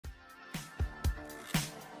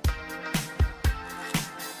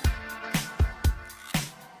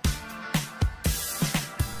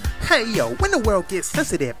Hey yo, when the world gets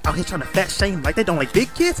sensitive, out here trying to fat shame like they don't like big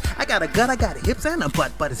kids. I got a gut, I got hips and a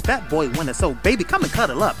butt, but it's fat boy winter, so baby come and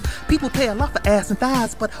cuddle up. People pay a lot for ass and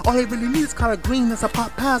thighs, but all they really need is collard greens and some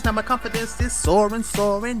pot pies. Now my confidence is soaring,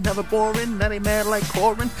 never boring. Now they mad like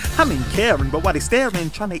Corin. I mean caring, but while they staring,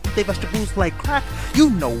 trying to eat their vegetables like crack. You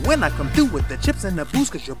know when I come through with the chips and the booze,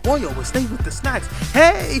 cause your boy always stay with the snacks.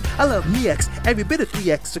 Hey, I love me X, every bit of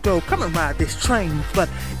 3X to go. Come and ride this train, but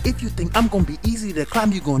if you think I'm gonna be easy to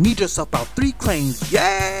climb, you gonna need yourself about 3 cranes.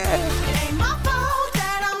 Yeah! It ain't my fault.